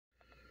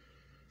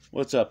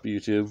What's up,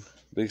 YouTube?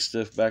 Big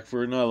Stiff back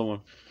for another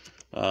one.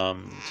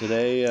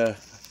 Today, I'm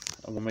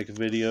going to make a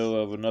video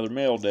of another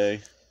mail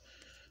day.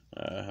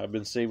 I've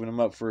been saving them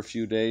up for a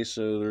few days,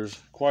 so there's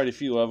quite a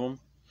few of them.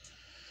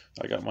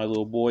 I got my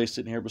little boy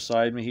sitting here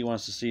beside me. He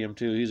wants to see him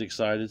too. He's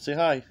excited. Say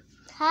hi.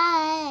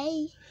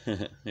 Hi.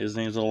 His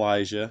name's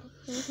Elijah.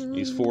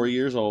 He's 4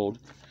 years old.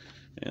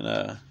 And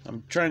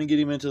I'm trying to get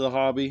him into the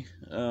hobby.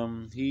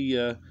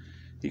 He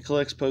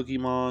collects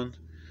Pokemon.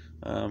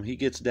 He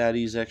gets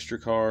Daddy's extra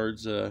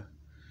cards.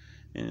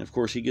 And of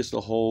course he gets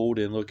to hold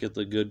and look at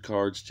the good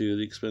cards too,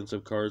 the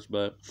expensive cards.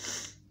 But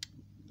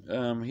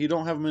he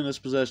don't have them in his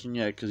possession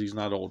yet because he's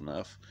not old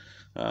enough.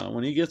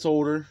 When he gets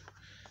older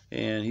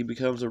and he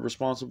becomes a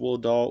responsible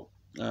adult,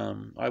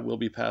 I will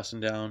be passing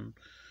down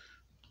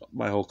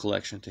my whole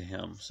collection to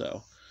him.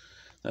 So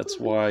that's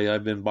why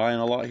I've been buying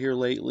a lot here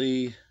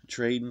lately,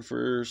 trading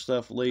for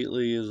stuff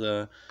lately,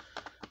 is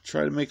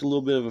try to make a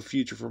little bit of a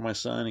future for my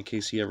son in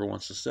case he ever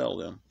wants to sell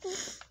them.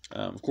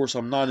 Of course,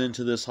 I'm not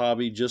into this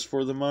hobby just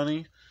for the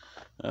money.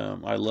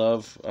 I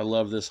love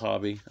this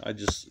hobby. I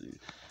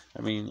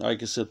mean, I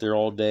could sit there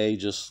all day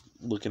just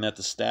looking at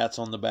the stats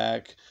on the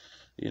back,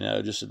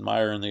 just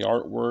admiring the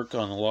artwork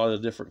on a lot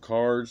of different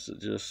cards,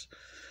 just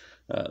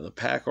the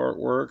pack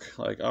artwork.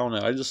 Like, I don't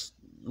know, I just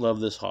love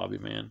this hobby,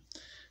 man.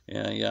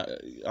 Yeah,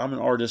 I'm an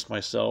artist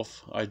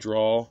myself. I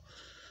draw.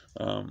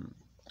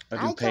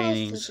 I do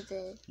paintings.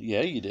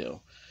 Yeah, you do.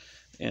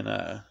 And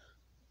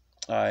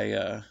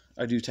I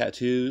do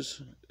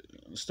tattoos,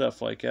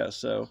 stuff like that.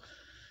 So,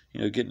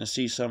 getting to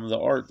see some of the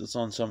art that's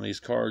on some of these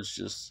cards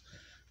just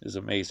is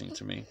amazing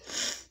to me.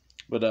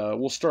 But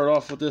we'll start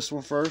off with this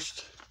one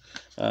first.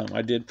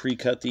 I did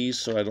pre-cut these,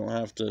 so I don't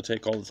have to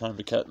take all the time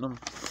to cutting them.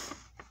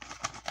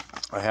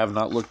 I have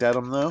not looked at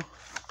them though.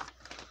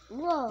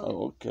 Whoa.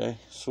 Oh, okay,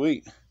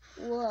 sweet.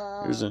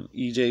 Whoa. Here's an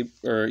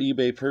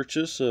eBay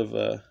purchase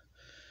of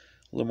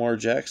Lamar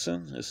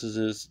Jackson. This is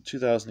his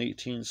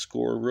 2018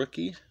 Score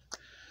rookie.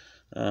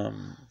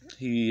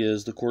 He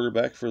is the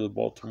quarterback for the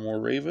Baltimore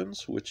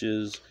Ravens, which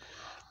is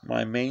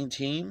my main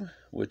team,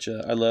 which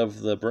I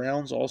love the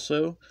Browns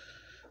also.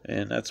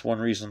 And that's one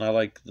reason I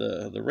like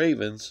the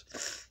Ravens,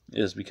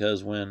 is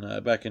because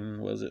when back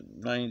in, was it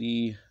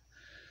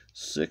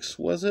 96,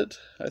 was it?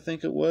 I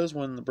think it was,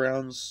 when the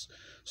Browns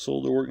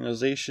sold the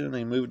organization and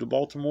they moved to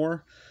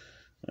Baltimore.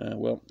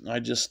 Well, I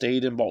just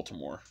stayed in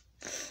Baltimore.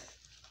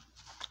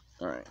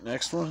 All right,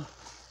 next one.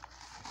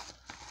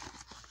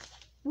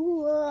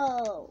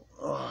 Whoa.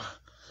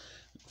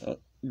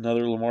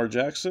 Another Lamar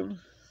Jackson.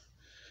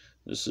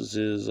 This is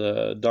his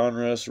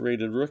Donruss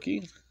rated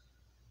rookie.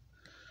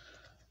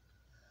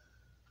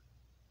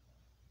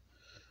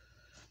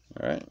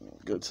 All right,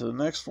 go to the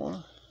next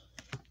one.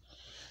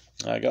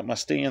 I got my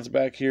stands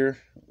back here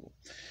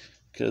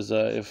because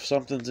if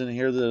something's in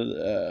here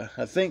that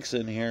I think's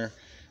in here,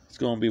 it's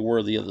going to be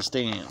worthy of the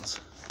stands.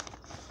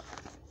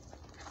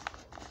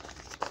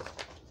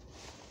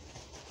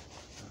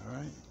 All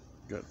right,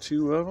 got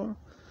two of them.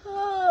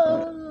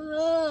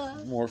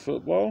 Right. More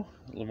football.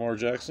 Lamar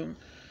Jackson.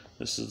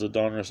 This is the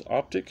Donruss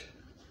Optic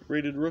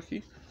rated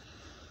rookie.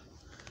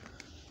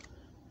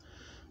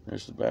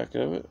 There's the back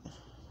of it.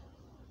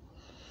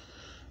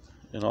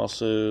 And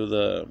also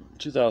the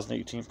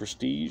 2018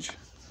 Prestige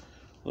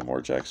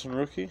Lamar Jackson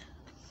rookie.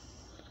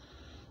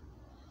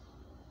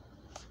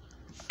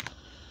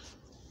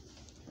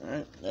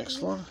 Alright,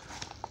 next one.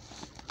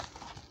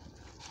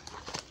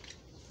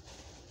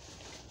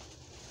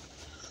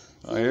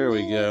 Oh, here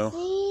we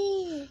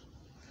go.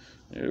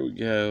 There we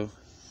go.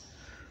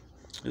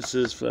 This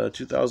is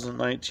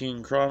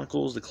 2019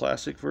 Chronicles, the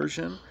classic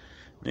version.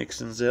 Nick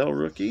Senzel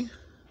rookie.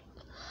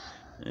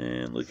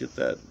 And look at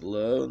that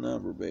low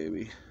number,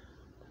 baby.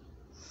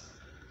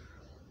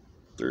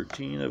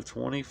 13 of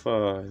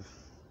 25.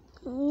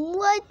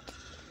 What?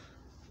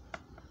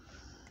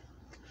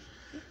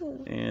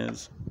 And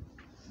it's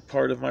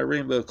part of my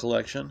rainbow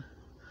collection.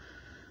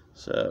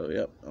 So,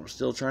 yep, I'm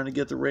still trying to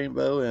get the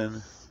rainbow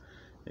and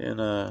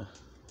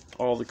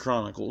all the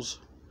Chronicles.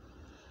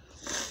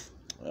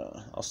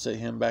 I'll set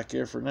him back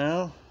here for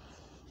now.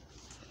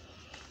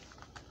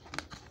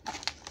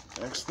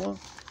 Next one.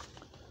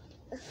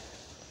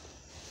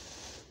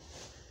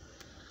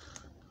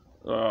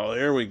 Oh,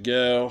 there we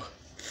go.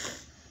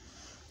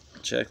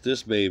 Check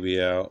this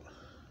baby out.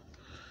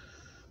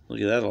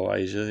 Look at that,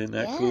 Elijah. Isn't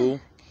that cool?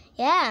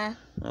 Yeah.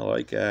 I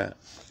like that.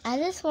 I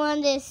just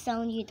wanted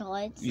some you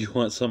toys. You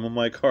want some of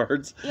my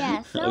cards?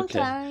 Yeah,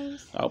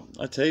 sometimes. Okay.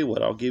 I'll tell you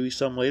what. I'll give you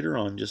some later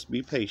on. Just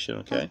be patient,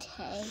 okay?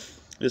 Okay.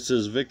 This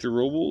is Victor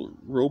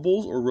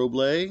Robles or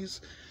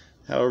Robles,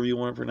 however you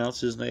want to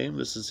pronounce his name.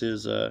 This is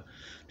his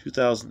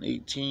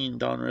 2018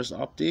 Donruss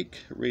Optic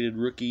rated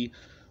rookie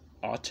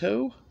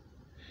auto,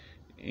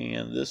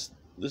 and this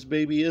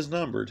baby is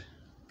numbered.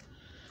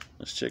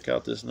 Let's check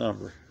out this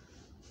number,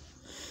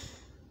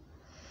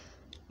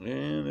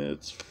 and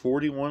it's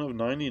 41 of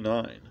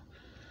 99.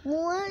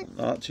 What?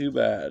 Not too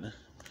bad.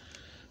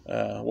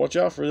 Watch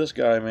out for this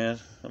guy, man.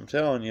 I'm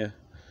telling you.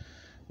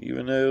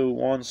 Even though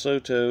Juan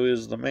Soto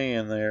is the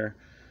man there,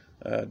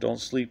 don't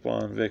sleep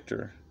on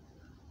Victor.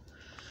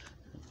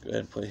 Go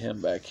ahead and put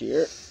him back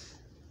here.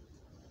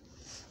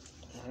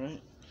 All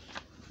right.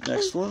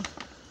 Next one.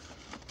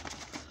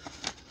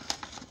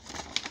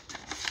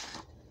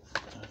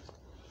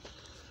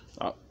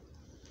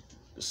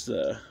 It's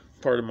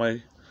part of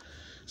my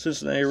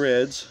Cincinnati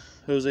Reds,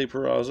 Jose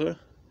Peraza.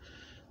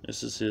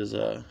 This is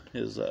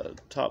his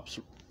Topps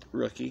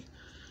rookie.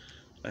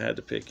 I had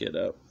to pick it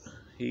up.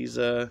 He's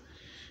a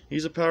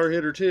power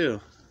hitter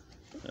too.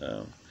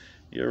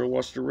 You ever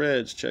watch the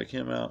Reds? Check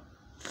him out.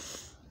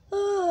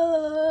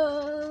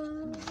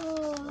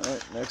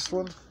 Alright, next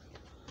one.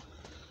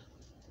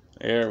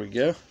 There we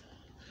go.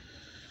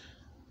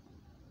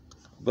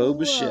 Bo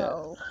Bichette.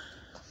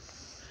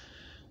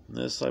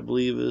 This, I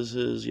believe, is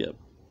his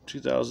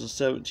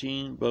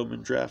 2017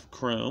 Bowman Draft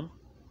Chrome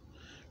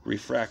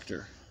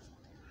Refractor.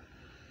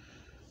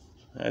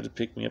 I had to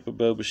pick me up a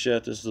Bo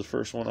Bichette. This is the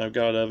first one I've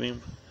got of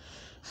him.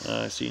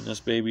 I seen this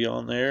baby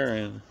on there,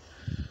 and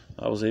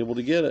I was able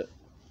to get it.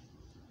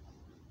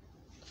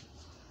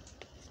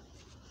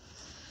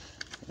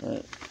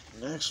 Alright,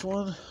 next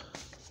one.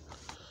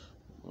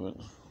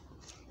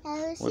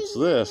 What's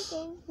this?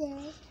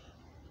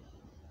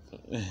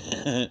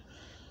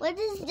 What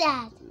is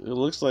that? It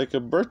looks like a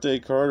birthday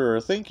card or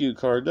a thank you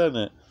card, doesn't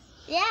it?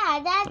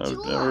 Yeah, that's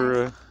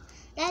yours.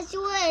 That's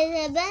yours.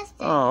 It's the best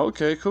thing. Oh,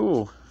 okay,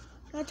 cool.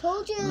 I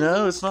told you.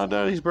 No, it's not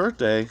Daddy's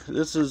birthday.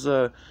 This is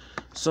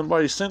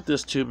somebody sent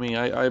this to me.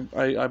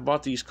 I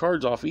bought these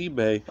cards off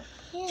eBay.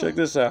 Yeah. Check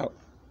this out.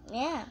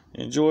 Yeah.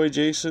 Enjoy,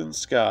 Jason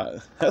Scott.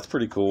 That's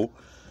pretty cool.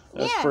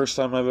 That's the first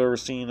time I've ever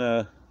seen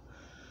an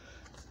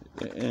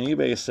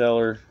eBay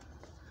seller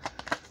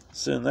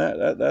send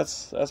that.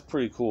 That's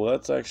pretty cool.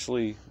 That's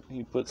actually,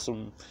 he put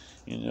some,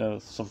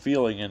 some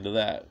feeling into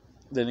that.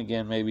 Then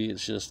again, maybe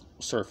it's just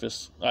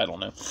surface. I don't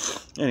know.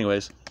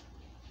 Anyways,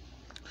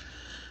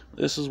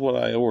 this is what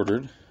I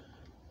ordered.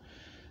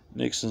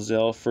 Nick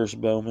Senzel, first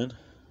Bowman.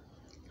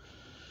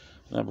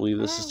 And I believe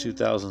this is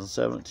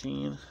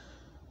 2017.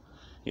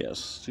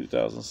 Yes,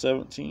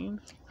 2017.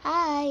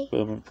 Hi.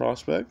 Bowman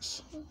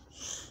Prospects.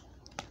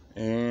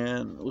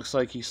 And it looks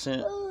like he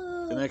sent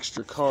an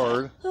extra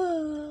card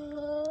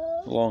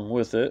along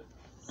with it.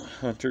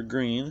 Hunter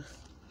Green.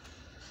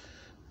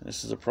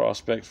 This is a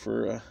prospect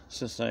for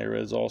Cincinnati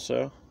Reds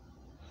also.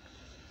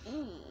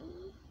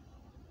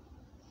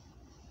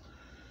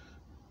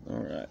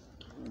 Alright,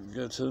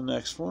 go to the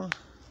next one.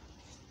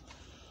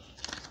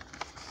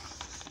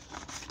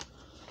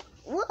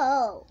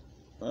 Whoa.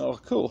 Oh,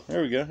 cool.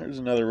 There we go. There's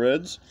another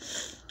Reds.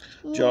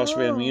 Josh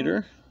Van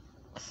Meter.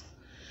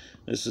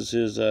 This is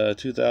his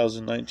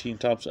 2019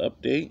 Topps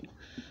Update.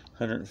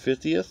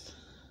 150th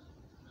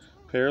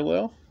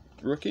parallel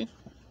rookie.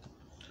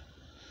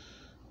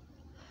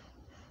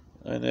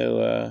 I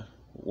know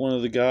one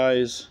of the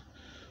guys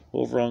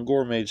over on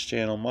GoreMade's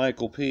channel,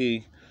 Michael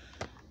P.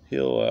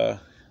 He'll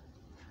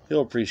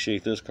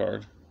appreciate this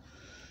card.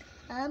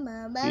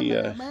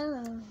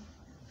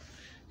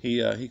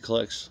 He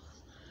collects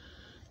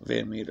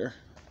Van Meter.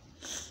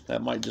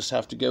 That might just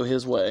have to go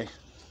his way.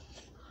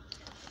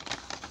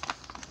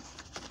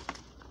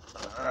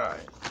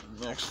 Alright,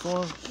 next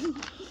one.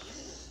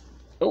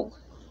 Oh,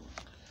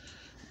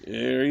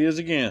 there he is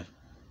again.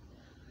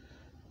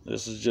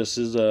 This is just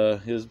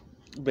his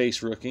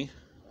base rookie.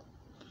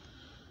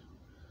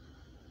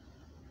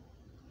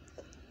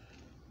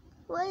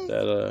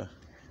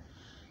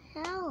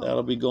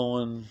 That'll be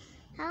going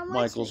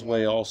Michael's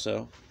way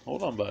also.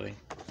 Hold on, buddy.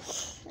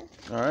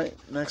 Alright,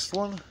 next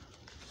one.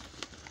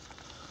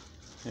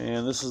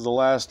 And this is the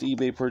last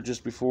eBay purchase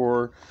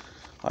before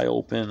I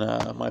open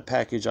my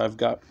package I've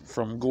got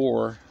from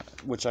Gore,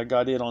 which I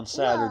got in on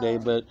Saturday,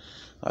 but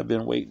I've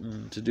been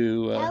waiting to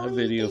do a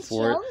video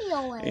for it.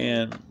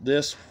 And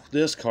this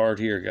card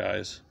here,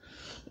 guys,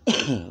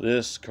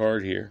 this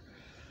card here,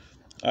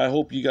 I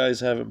hope you guys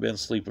haven't been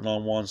sleeping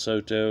on Juan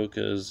Soto,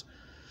 because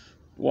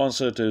Juan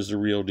Soto is the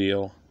real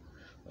deal.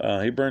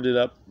 He burned it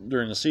up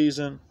during the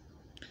season.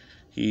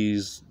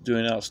 He's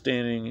doing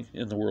outstanding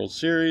in the World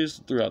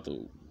Series, throughout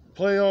the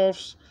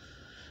playoffs.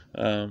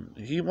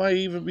 He might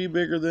even be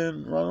bigger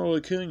than Ronald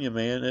Acuna,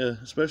 man,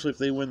 especially if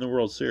they win the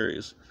World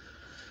Series.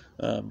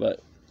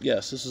 But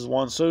yes, this is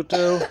Juan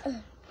Soto,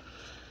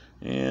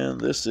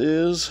 and this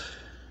is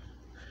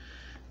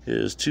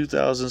his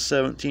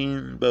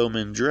 2017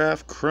 Bowman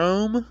Draft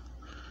Chrome,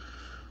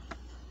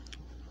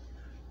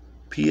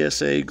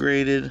 PSA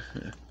graded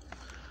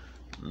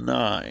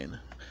 9.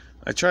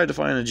 I tried to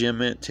find a Gem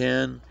Mint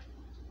 10,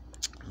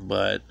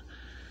 but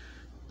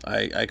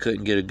I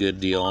couldn't get a good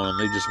deal on them.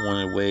 They just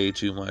wanted way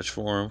too much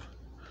for them.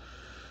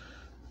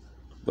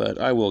 But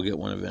I will get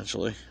one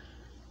eventually.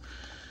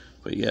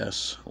 But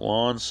yes,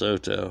 Juan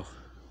Soto.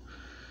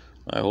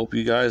 I hope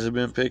you guys have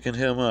been picking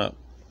him up.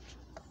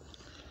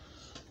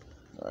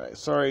 Alright,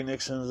 sorry, Nick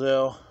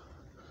Senzel.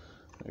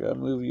 I gotta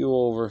move you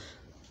over.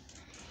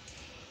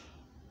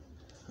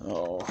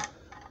 Oh,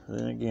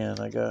 then again,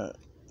 I got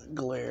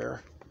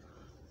glare.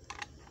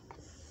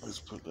 Let's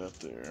put that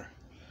there.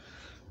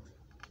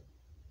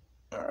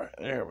 Alright,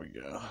 there we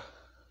go.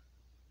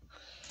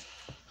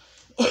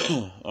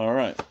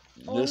 Alright,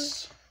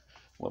 this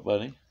What,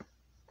 buddy?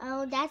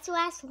 Oh, that's the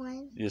last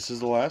one. This is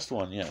the last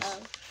one, yes.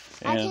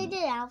 Oh. And I take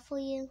it out for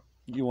you.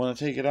 You want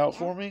to take it out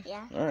for me?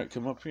 Yeah. All right,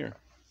 come up here.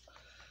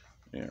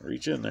 Yeah,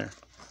 reach in there.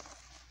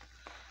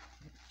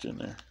 Reach in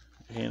there.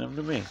 Hand them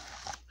to me.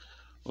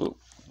 Oh,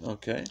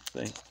 okay.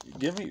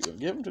 Give them to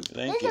me.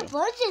 Thank you. There's a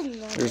bunch in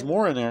there. There's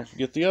more in there.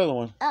 Get the other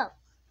one. Oh.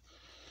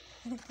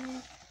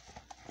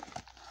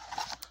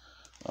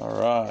 All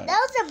right.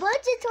 That was a bunch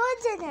of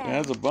toys in there.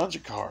 Yeah, there's a bunch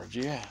of cards,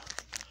 yeah.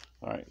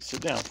 All right,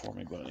 sit down for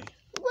me, buddy.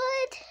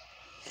 What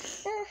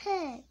the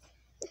heck?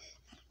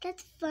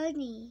 That's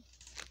funny.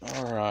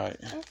 All right.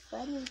 That's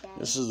funny, Dad.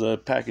 This is a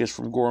package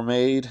from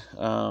GoreMade.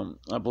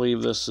 I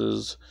believe this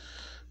is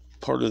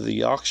part of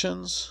the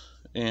auctions,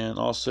 and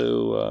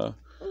also,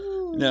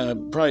 no,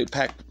 probably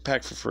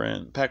pack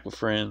with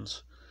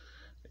friends.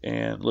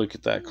 And look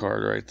at that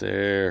card right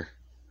there.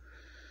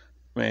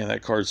 Man,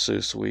 that card's so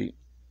sweet.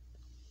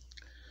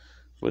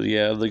 But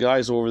yeah, the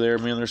guys over there,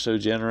 man, they're so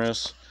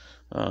generous.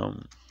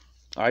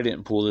 I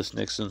didn't pull this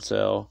Nixon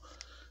cell.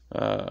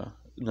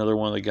 Another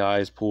one of the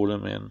guys pulled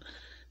him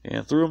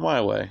and threw him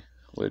my way,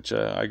 which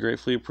I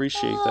gratefully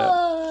appreciate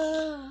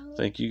that.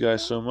 Thank you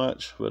guys so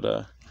much.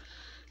 But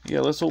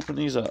yeah, let's open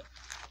these up.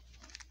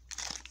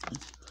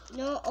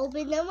 No,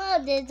 open them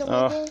up. There's the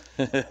one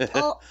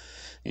that,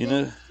 you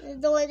know, there's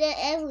the one that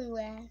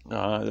everywhere. No,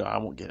 I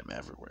won't get them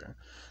everywhere.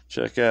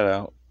 Check that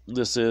out.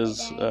 This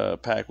is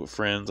Pack with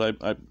Friends. I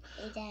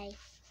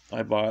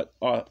bought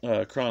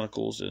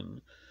Chronicles,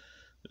 and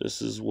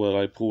this is what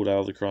I pulled out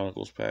of the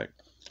Chronicles pack.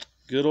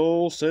 Good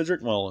old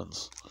Cedric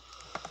Mullins.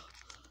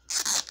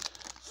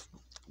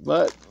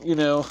 But, you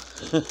know,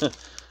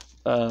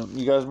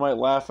 you guys might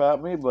laugh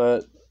at me,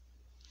 but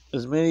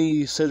as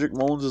many Cedric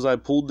Mullins as I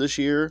pulled this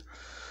year,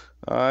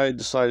 I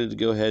decided to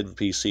go ahead and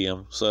PC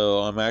them. So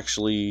I'm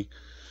actually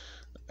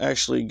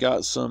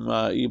got some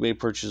eBay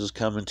purchases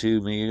coming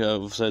to me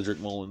of Cedric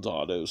Mullins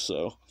autos.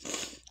 So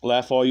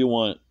laugh all you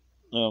want.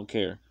 I don't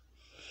care.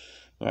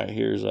 All right,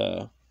 here's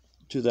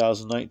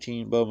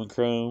 2019 Bowman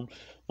Chrome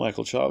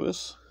Michael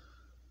Chavez.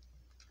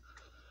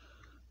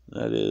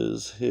 That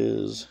is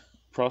his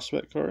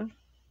prospect card,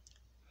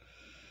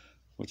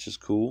 which is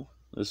cool.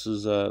 This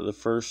is the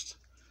first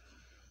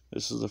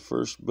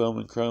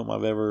Bowman Chrome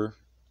I've ever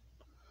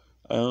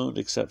owned,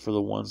 except for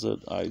the ones that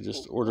I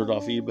just ordered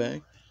off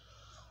eBay.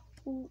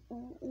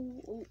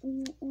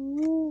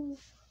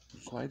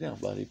 Quiet down,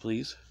 buddy,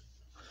 please.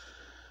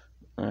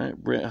 All right,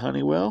 Brent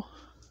Honeywell.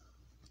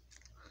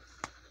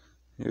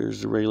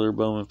 Here's the regular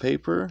Bowman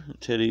paper.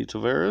 Teddy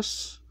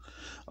Tavares.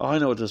 Oh, I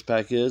know what this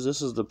pack is.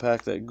 This is the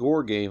pack that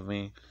Gore gave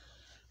me.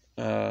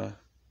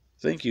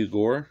 Thank you,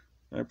 Gore.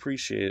 I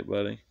appreciate it,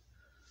 buddy.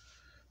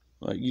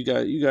 Like you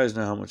guys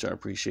know how much I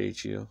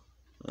appreciate you.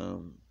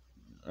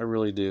 I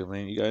really do,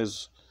 man. You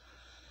guys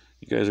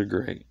are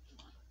great.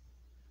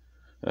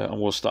 I'm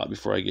going to stop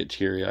before I get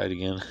teary-eyed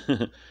again.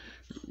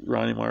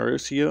 Ronnie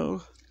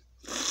Mauricio,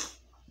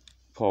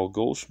 Paul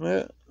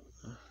Goldschmidt,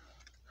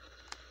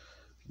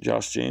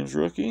 Josh James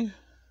rookie,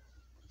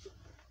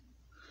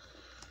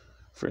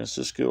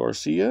 Francisco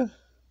Arcia,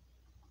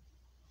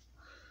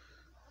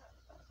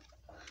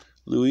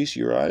 Luis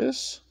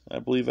Urias. I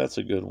believe that's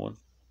a good one.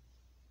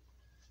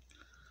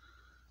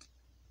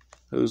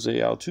 Jose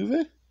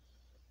Altuve.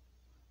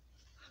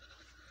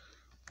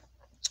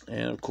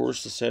 And, of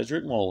course, the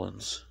Cedric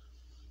Mullins.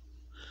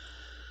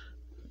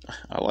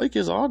 I like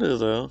his auto,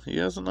 though. He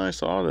has a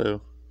nice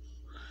auto.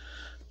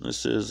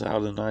 This is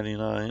out of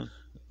 99.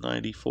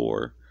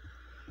 94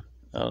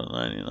 out of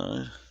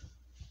 99.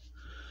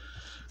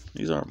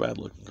 These aren't bad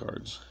looking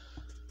cards.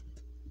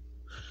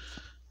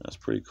 That's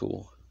pretty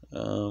cool.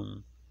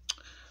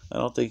 I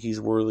don't think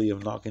he's worthy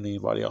of knocking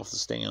anybody off the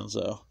stands,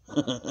 though.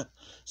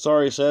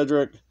 Sorry,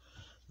 Cedric.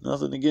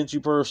 Nothing against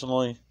you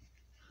personally.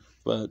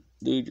 But,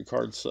 dude, your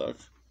cards suck.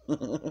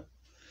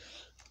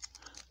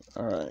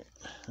 Alright,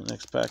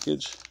 next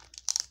package.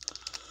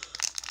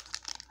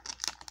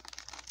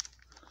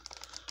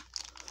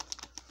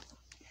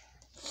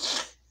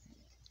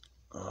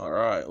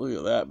 Alright, look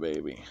at that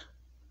baby.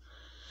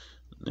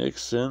 Nick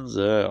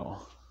Senzel.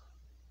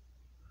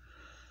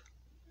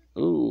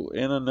 Ooh,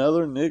 and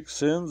another Nick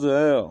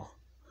Senzel.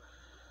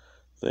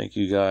 Thank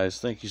you guys.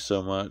 Thank you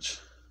so much.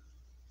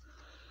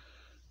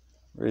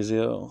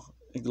 Raziel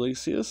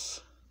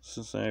Iglesias,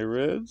 Cincinnati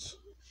Reds.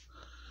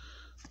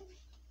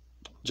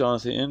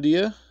 Jonathan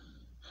India,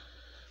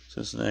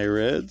 Cincinnati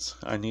Reds.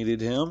 I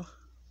needed him.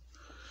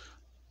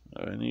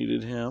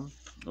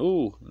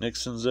 Ooh, Nick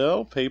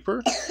Senzel,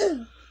 paper.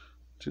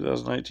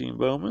 2019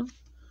 Bowman.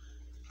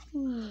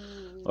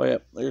 Oh, yeah.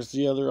 There's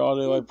the other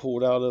auto I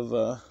pulled out of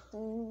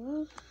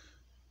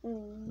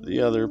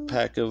the other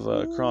pack of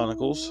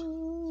Chronicles.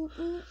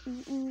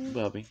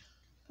 Bubby.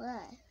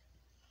 What?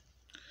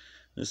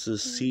 This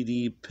is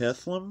C.D.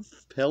 Pelham.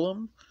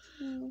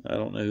 I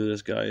don't know who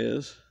this guy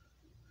is.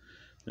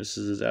 This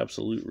is his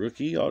absolute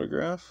rookie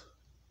autograph.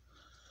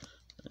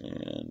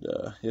 And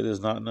it is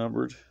not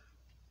numbered.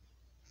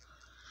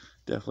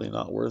 Definitely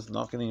not worth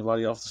knocking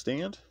anybody off the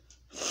stand.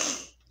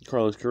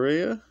 Carlos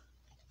Correa.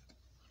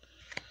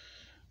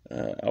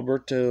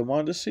 Alberto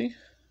Mondesi.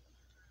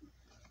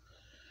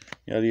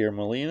 Yadier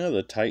Molina,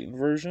 the Titan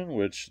version,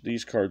 which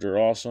these cards are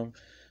awesome,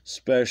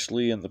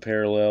 especially in the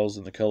parallels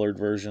and the colored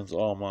versions.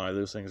 Oh my,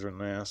 those things are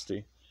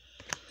nasty.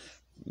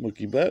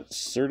 Mookie Betts,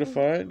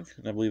 certified,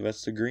 and I believe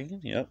that's the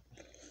green. Yep.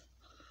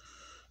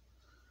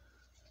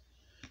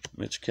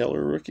 Mitch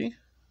Keller, rookie.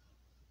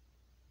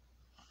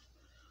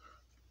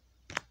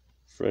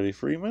 Freddie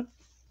Freeman.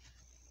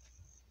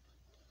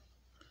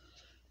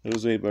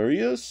 Jose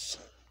Barrios.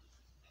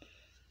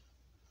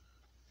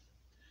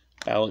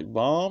 Alec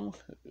Baum.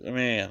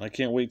 Man, I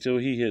can't wait till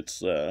he hits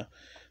the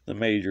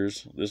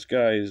majors. This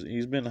guy,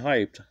 he's been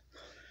hyped.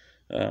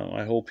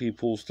 I hope he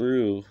pulls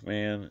through,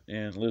 man,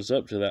 and lives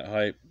up to that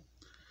hype.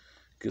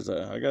 Because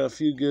I got a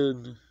few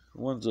good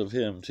ones of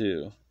him,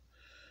 too.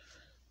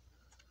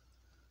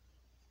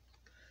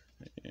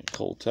 And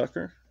Cole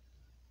Tucker.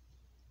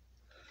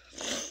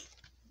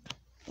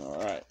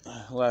 Alright,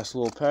 last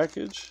little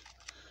package.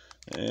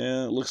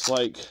 And it looks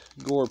like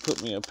Gore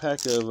put me a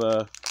pack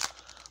of,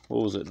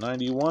 what was it,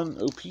 91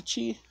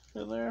 Opeachy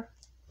in there?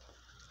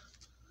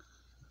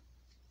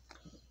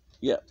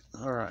 Yep,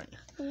 alright.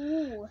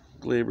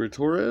 Gleyber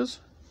Torres.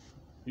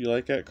 You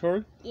like that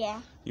card?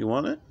 Yeah. You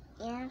want it?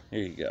 Yeah.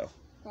 Here you go.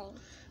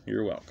 Thanks.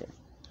 You're welcome.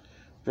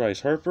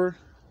 Bryce Harper.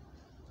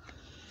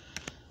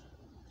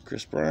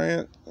 Chris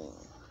Bryant.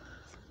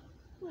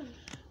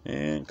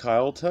 And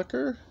Kyle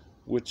Tucker,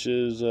 which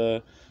is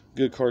a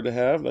good card to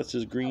have. That's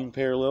his green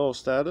parallel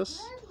status.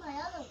 Where's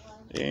my other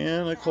one?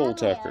 And a Cole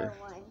Tucker.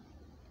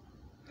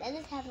 I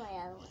just have my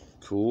other one.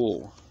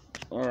 Cool.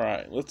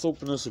 Alright, let's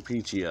open this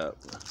Opeachy up.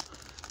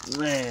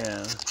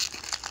 Man,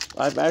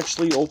 I've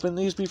actually opened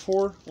these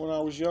before when I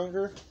was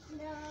younger.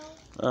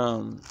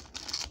 No.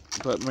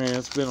 But man,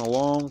 it's been a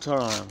long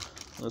time.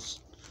 Let's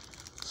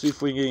see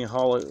if we can get any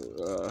Hall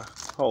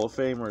of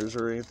Famers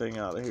or anything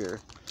out of here.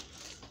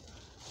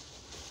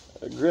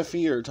 A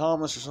Griffey or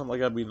Thomas or something like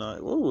that'd be nice.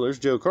 Whoa, there's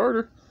Joe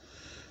Carter.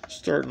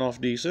 Starting off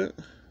decent.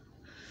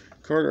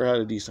 Carter had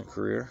a decent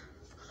career.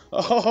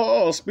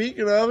 Oh,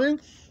 speaking of him,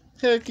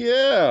 heck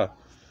yeah.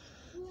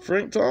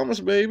 Frank Thomas,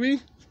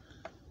 baby.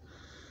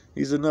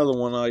 He's another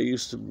one I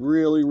used to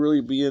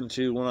really be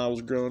into when I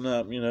was growing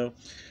up, you know.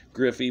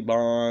 Griffey,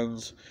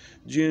 Bonds,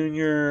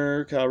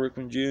 Jr., Kyle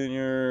Rickman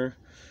Jr.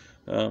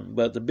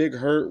 But the big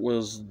hurt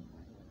was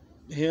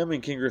him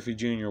and King Griffey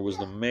Jr. was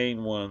the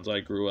main ones I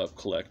grew up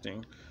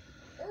collecting.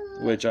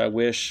 Which I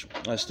wish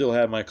I still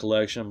had my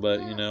collection,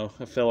 but, you know,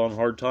 I fell on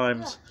hard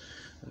times.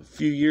 A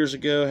few years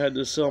ago, I had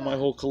to sell my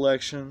whole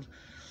collection.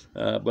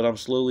 But I'm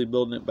slowly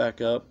building it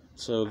back up.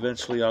 So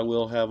eventually I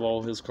will have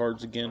all his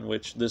cards again,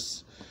 which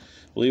this,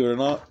 believe it or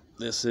not,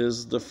 this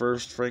is the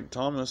first Frank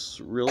Thomas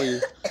really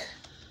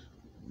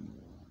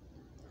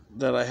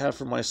that I have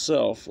for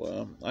myself.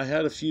 I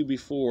had a few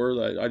before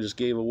that I just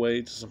gave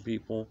away to some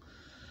people.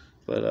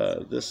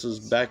 But this is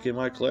back in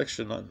my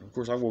collection. Of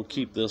course, I'm going to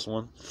keep this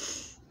one.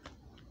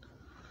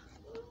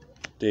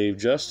 Dave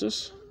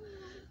Justice.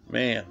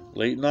 Man,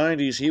 late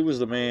 90s, he was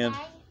the man.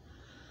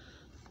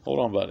 Hold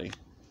on, buddy.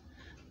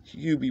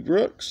 Hubie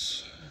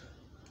Brooks.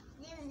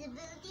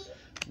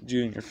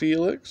 Junior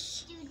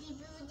Felix.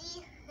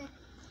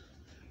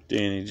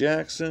 Danny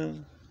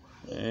Jackson.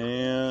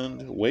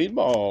 And Wade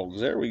Boggs.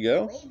 There we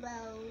go.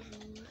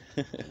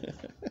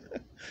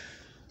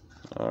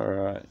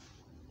 Alright.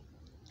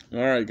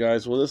 Alright,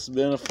 guys. Well, this has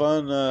been a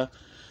fun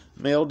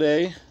mail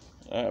day.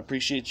 I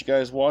appreciate you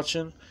guys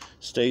watching.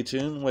 Stay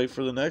tuned. Wait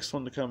for the next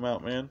one to come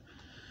out, man.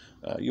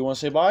 You want to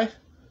say bye?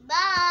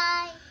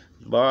 Bye.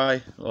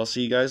 Bye. I'll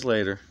see you guys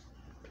later.